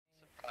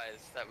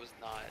realize that was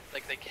not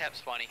like they kept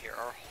spawning here.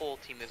 Our whole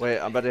team is. Wait,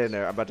 I'm about to in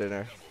there. I'm about to in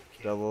there.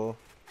 Double.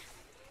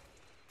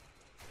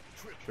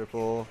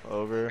 Triple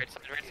over. Right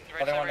side,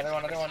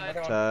 Another one.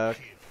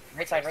 Attack.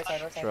 Right side.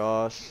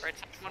 Cross. Right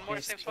side, one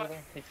more, same spot.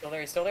 He's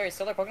still there.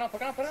 Poking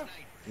out.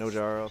 No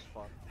gyro.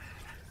 Fuck.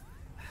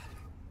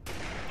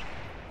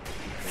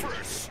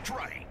 First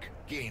strike.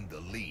 Gain the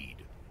lead.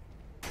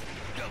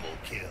 Double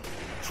kill.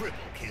 Triple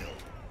kill.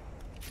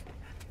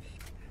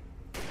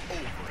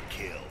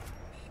 Overkill.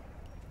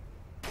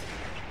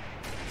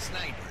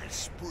 Sniper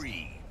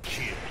spree.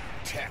 Kill.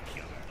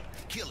 Tacular.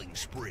 Killing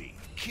spree.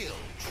 Kill.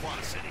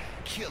 Atrocity.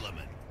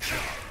 Killaman.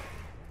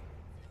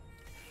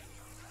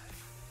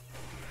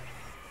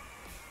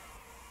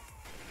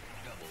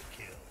 Double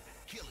kill.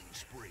 Killing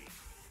spree.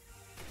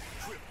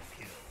 Triple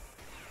kill.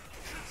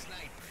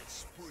 Sniper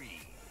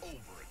spree.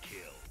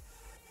 Overkill.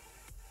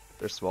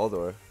 There's small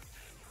door.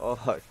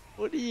 Oh,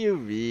 what do you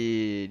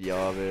mean,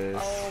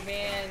 Yavis? Oh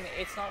man,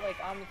 it's not like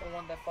I'm the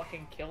one that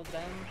fucking killed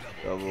them.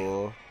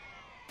 Double.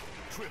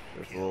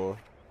 Triple.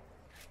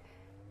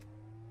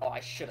 Oh, I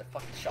should have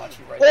fucking shot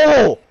you right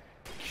Oh!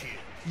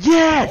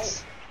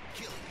 Yes!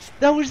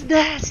 That was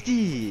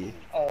nasty! there.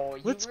 Oh,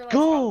 you Let's realize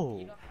go! how,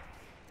 you know,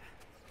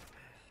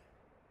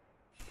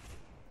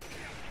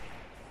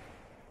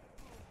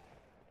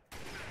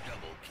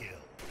 Double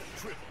kill.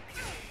 Triple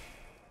kill.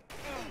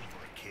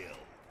 Overkill.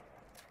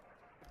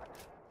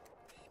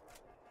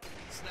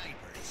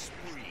 Sniper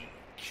spree.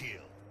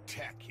 Kill.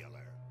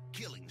 Tacular.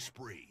 Killing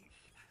spree.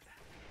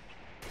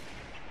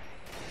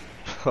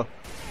 I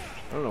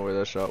don't know where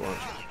that shot went.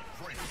 Killing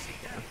frenzy.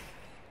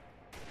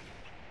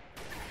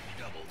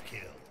 Double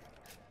kill.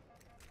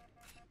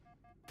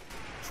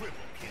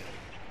 Triple kill.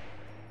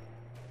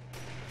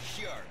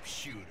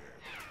 Sharpshooter.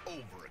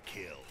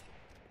 Overkill.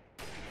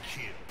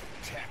 Kill.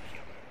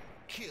 Tacular.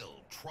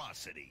 Kill.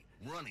 Atrocity.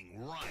 Running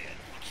riot.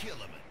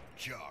 Killaman.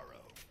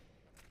 Jaro.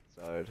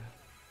 Side.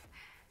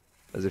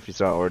 As if he's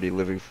not already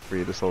living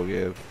free this whole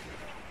game.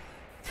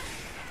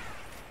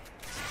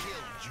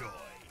 Killjoy.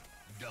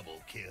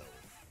 Double kill.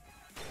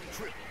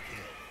 Triple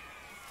kill.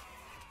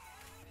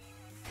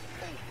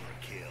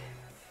 Overkill.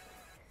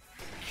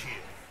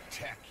 Kill.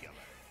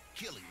 Tacular.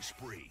 Killing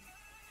spree.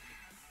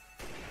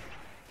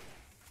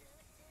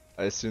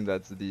 I assume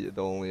that's the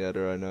only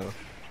header I know.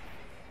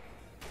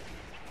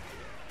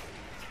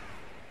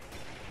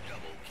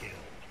 Double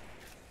kill.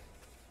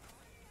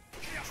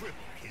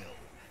 Triple kill.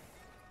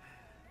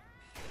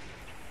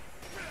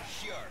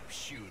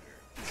 Sharpshooter.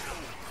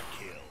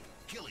 Overkill.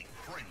 Killing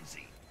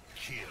frenzy.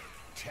 Kill.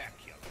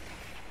 Tacular.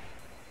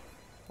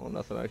 Well,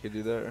 nothing I could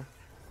do there.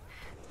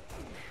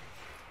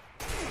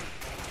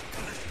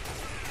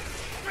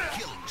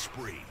 Killing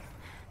spree.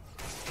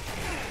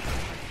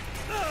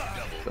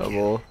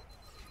 Double.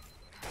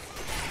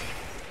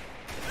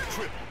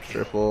 Triple kill.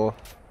 Triple.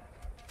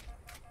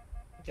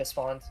 just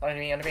spawned.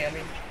 Enemy.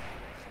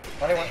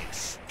 Another one.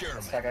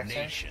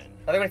 Extermination.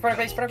 Another one in front of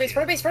base.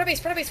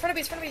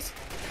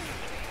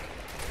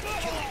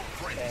 Killing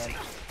frenzy.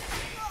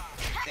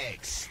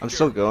 I'm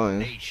still going.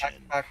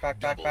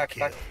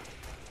 Back.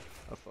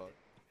 Oh fuck.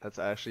 That's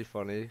actually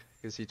funny,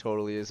 because he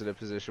totally is in a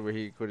position where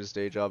he quit his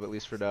day job, at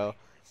least for now.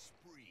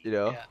 You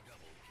know? Yeah.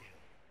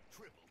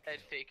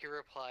 Ed Faker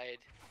replied.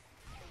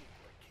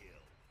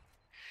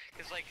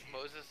 Cause like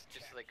Moses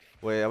just like.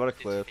 Wait, I'm on a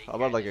did clip. fake I'm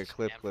on and like a just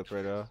clip spammed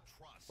right now. Twitter.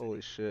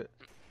 Holy shit.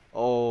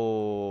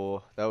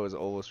 Oh, that was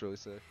almost really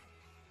sick.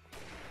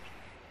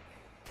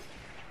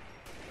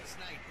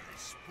 Sniper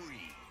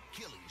spree.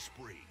 Killing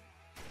spree.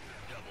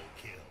 Double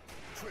kill.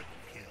 Triple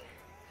kill.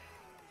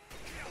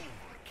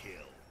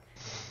 Overkill.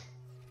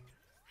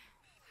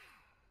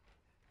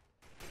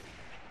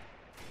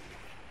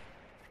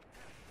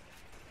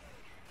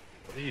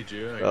 What are you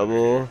doing?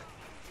 Double.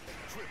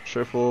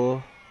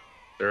 Triple.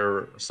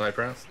 They're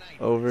sniper out.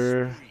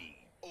 Over.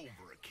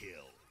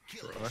 Overkill.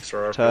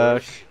 Extra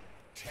Attack.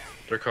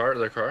 Their car.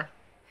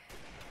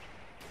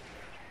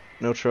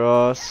 No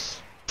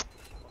Tross.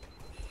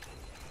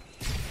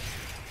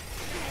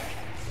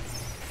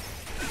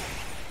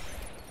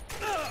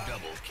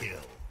 Double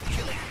kill.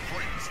 Killing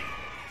frenzy.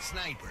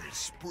 Sniper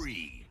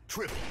spree.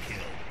 Triple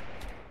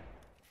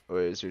kill.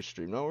 Wait, is your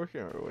stream not working?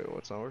 Or wait,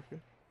 what's not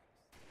working?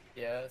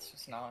 Yeah, it's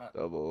just not.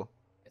 Double.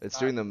 It's not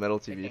doing the metal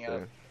TV picking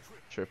thing. up.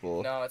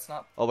 Triple. No, it's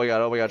not. Oh my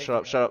god,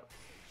 picking shut up.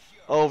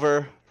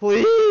 Over.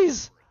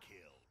 Please!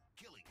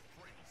 Killing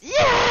frenzy.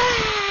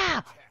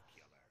 Yeah!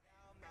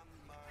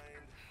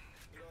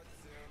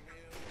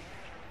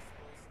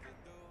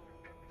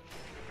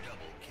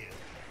 Double kill.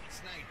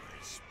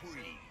 Sniper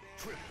spree.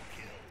 Triple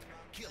kill.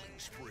 Killing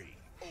spree.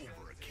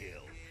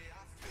 Overkill.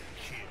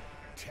 Kill.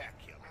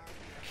 Tacular.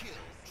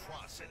 Kill.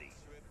 Atrocity.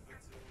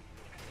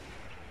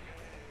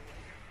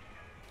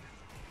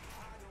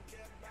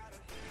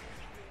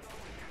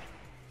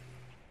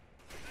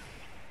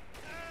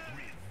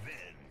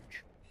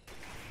 Revenge.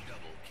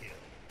 Double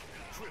kill.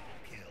 Triple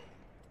kill.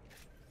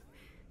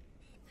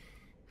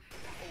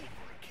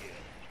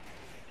 Overkill.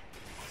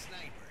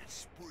 Sniper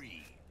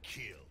spree.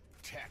 Kill.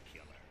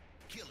 Tacular.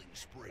 Killing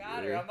spree.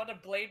 Got her. I'm about to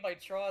blade my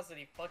Tross and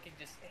he fucking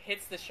just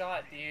hits the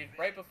shot, dude,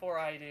 right before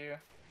I do.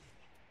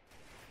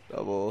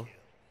 Double.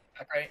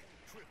 Back right.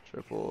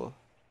 Triple.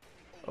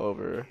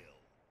 Over.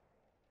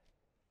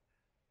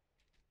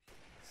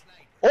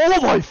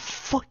 Oh my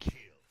fucking.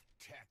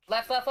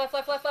 Left.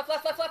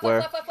 Where?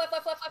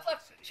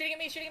 Left. Shooting at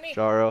me.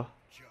 Jaro.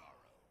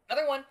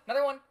 Another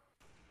one.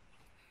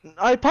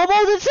 I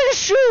pummeled into the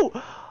shoe!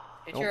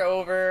 Hit your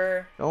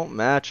over. Don't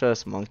match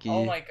us, monkey.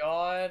 Oh my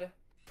god.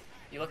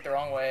 You looked the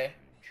wrong way.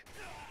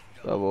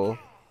 Double.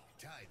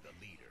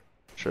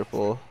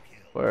 Triple.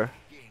 Where?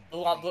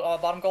 Blue,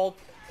 bottom gold.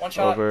 One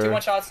shot. Over. 2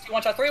 1-shots. 2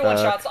 1-shots. 3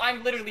 1-shots.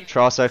 I'm literally.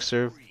 Tross X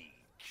serve.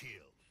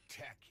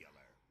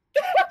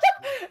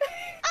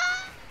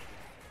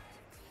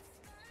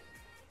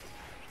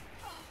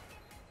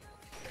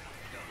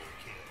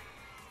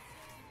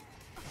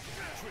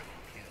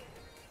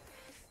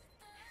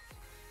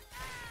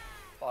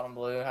 Bottom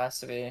blue has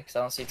to be, because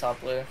I don't see top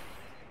blue.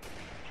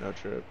 No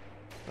trip.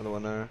 Another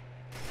one there.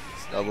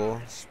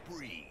 Double.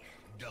 Spree.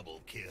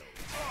 Double kill.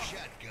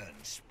 Shotgun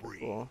spree.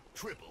 Cool.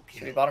 Triple Should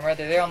be kill. bottom red.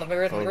 They're there on the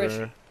red on the bridge.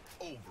 Over.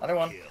 Another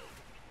one. Kill.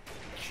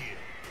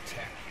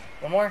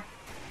 Tacular. One more.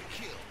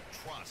 Kill.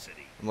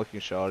 Trocity. I'm looking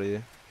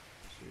shoddy.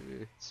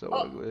 Gee, so Oh.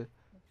 ugly.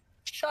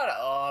 Shut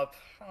up.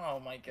 Oh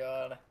my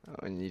god.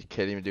 Oh, and you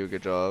can't even do a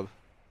good job.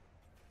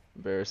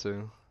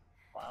 Embarrassing.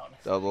 Clown.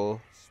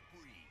 Double.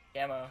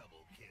 Gamma.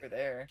 You're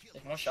there.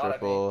 There's one shot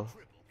at me. Triple.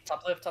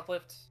 Top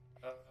lift.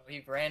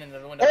 He ran into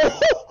the window.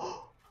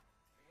 Oh!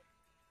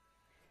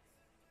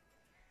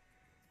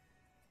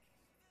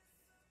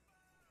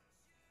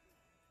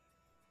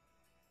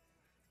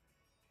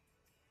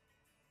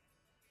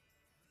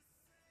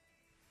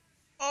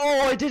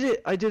 Oh, I did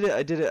it!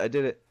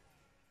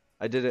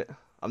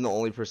 I'm the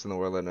only person in the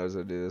world that knows how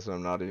to do this, and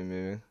I'm not even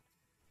moving.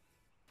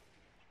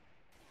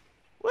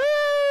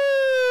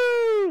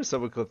 Woo!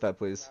 Someone clip that,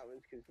 please. That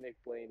was because Nick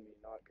blamed me,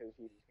 not because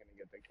he was gonna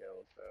get the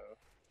kill, so.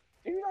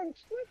 Dude, I'm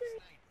slipping!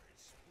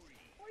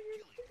 Why are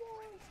you so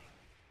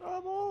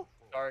Trouble.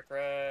 Dark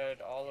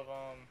red. All of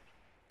them.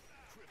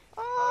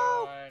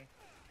 Oh! One.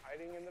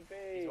 hiding in the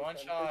base? one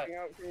I'm shot. pushing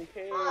out from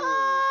cave.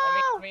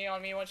 Oh!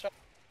 On me, one shot.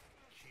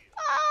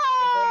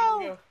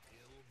 Oh!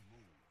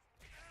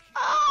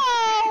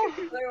 Oh!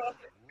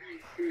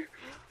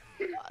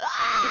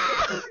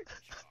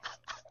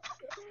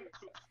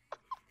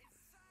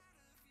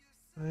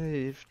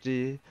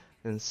 Safety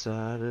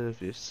inside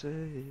of your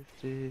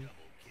safety.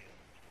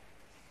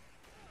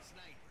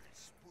 Sniper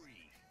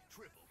spree.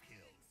 Triple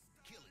kill.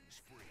 Killing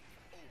spree.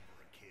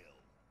 Overkill.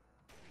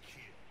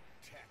 Kill.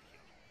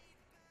 Tacular.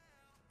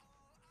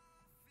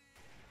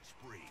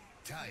 Spree.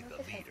 Tied the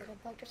leader.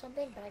 Bugged or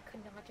something, but I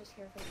could not just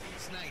hear it.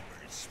 Sniper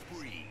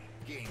spree.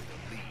 Gained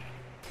the lead.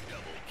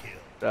 Double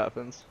kill. That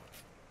happens.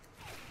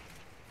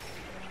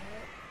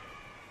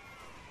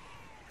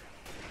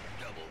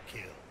 Double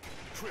kill.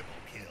 Triple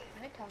kill.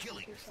 I talked to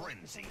Killing you so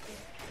frenzy. something.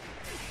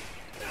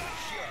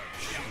 Sharp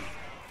shooting.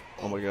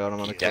 Oh my god, I'm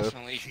on a He cliff.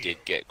 definitely did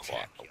get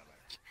quad. Tacular.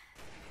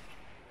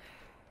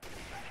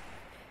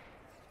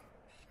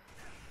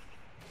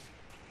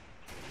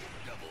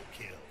 Double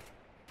kill.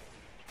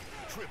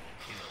 Triple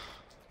kill.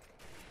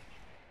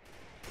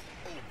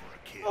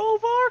 Overkill.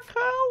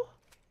 Overkill!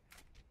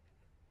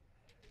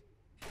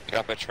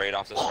 Got betrayed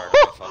off the start of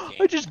the I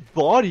fucking. just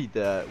bodied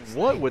that.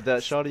 What would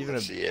that shot even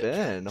have See it.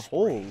 been?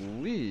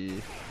 Holy.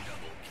 Double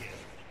kill.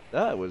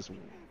 That was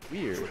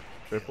weird.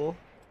 Triple.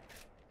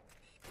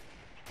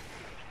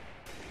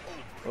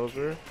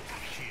 Over.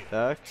 Kill.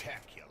 Back.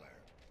 Tacular.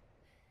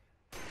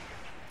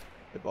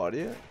 I body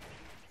it?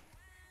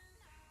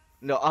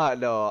 No,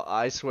 no,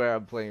 I swear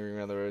I'm playing Ring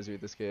Around the Rosie with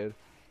this kid.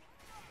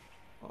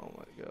 Oh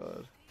my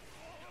god.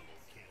 Double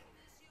kill.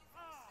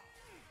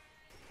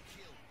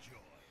 Killjoy.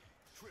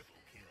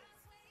 Triple kill.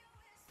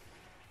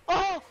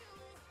 Oh!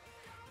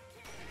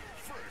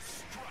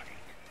 First strike.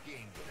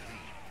 Gain the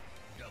lead.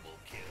 Double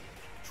kill.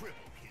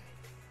 Triple kill.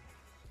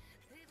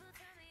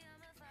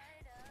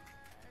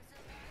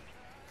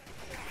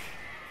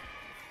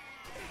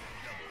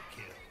 Double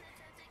kill.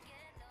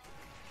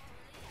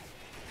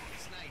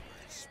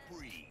 Sniper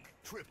spree.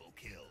 Triple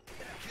kill.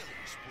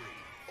 Killing spree.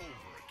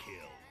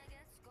 Overkill.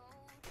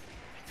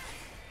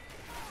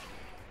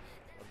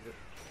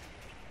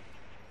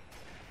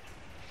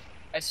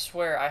 I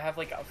swear, I have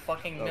like a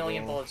fucking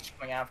million Double. bullets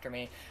coming after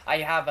me. I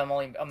have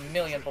only a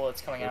million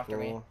bullets coming after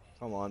me. Triple.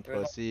 Come on, Through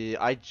the- pussy.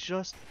 I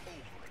just...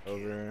 Overkill.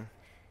 Over.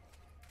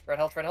 Red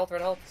health.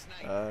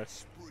 Sniper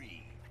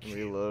spree. Kill.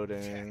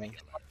 Reloading.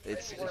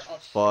 It's We're a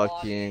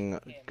fucking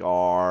slotting him.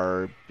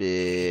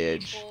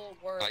 garbage. People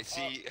were I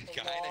see a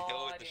guy in a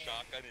hill with the applauding.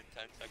 shotgun and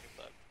 10 seconds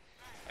left.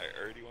 I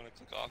already want to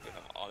click off and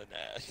I'm on an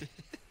ad.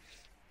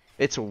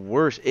 It's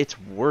worse. It's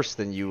worse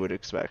than you would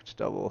expect.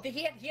 Double.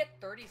 He had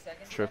 30 seconds.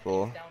 left,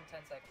 Triple. he was down 10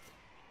 seconds.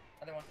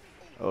 Another one.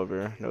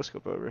 Over. No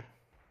scope over.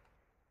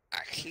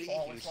 Actually,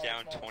 Small, he was small,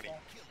 down small, 20.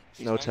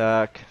 small. No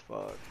tack.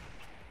 Fuck.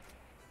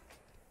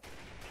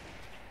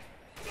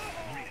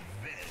 Revenge.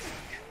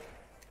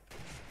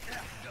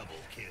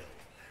 Double kill.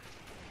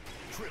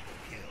 Triple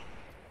kill.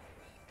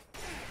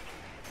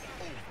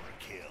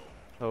 Overkill.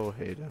 Oh,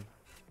 Hayden.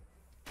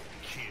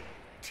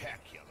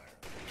 Kill-tacular.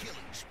 Killing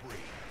spree.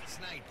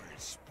 Sniper's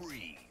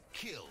spree.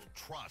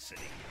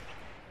 Kill-trocity.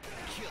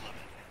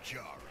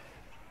 Kill-Jara.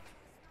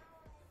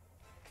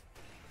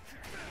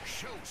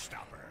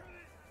 Showstopper.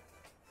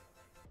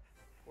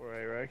 Poor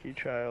Iraqi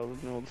child,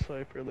 an old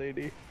sniper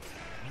lady.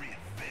 Revenge.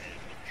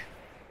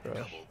 Crush.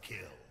 Double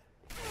kill.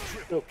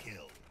 Triple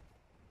kill.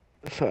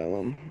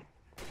 Asylum.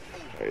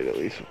 Alright, at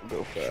least we'll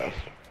go fast.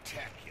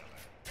 Spectacular.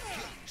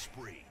 Killing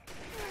spree.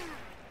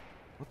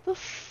 What the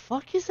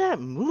fuck is that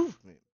movement?